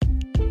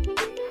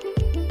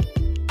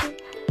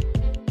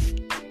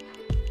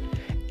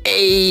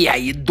Hey, how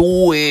you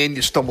doing?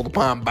 You stumbled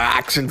upon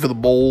Boxing for the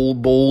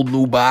Bold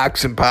New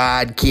Boxing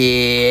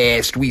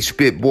Podcast. We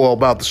spitball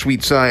about the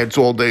sweet science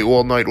all day,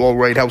 all night, all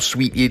right, how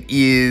sweet it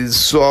is.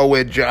 Saw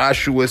where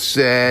Joshua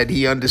said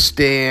he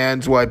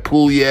understands why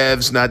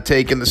Puliev's not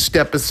taking the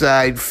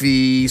step-aside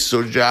fee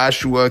so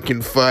Joshua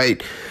can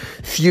fight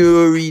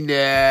Fury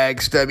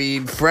next. I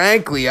mean,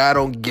 frankly, I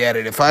don't get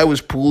it. If I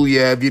was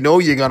Puliev, you know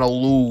you're going to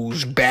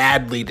lose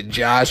badly to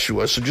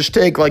Joshua. So just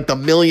take like the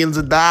millions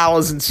of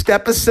dollars and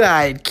step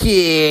aside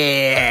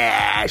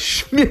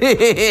cash.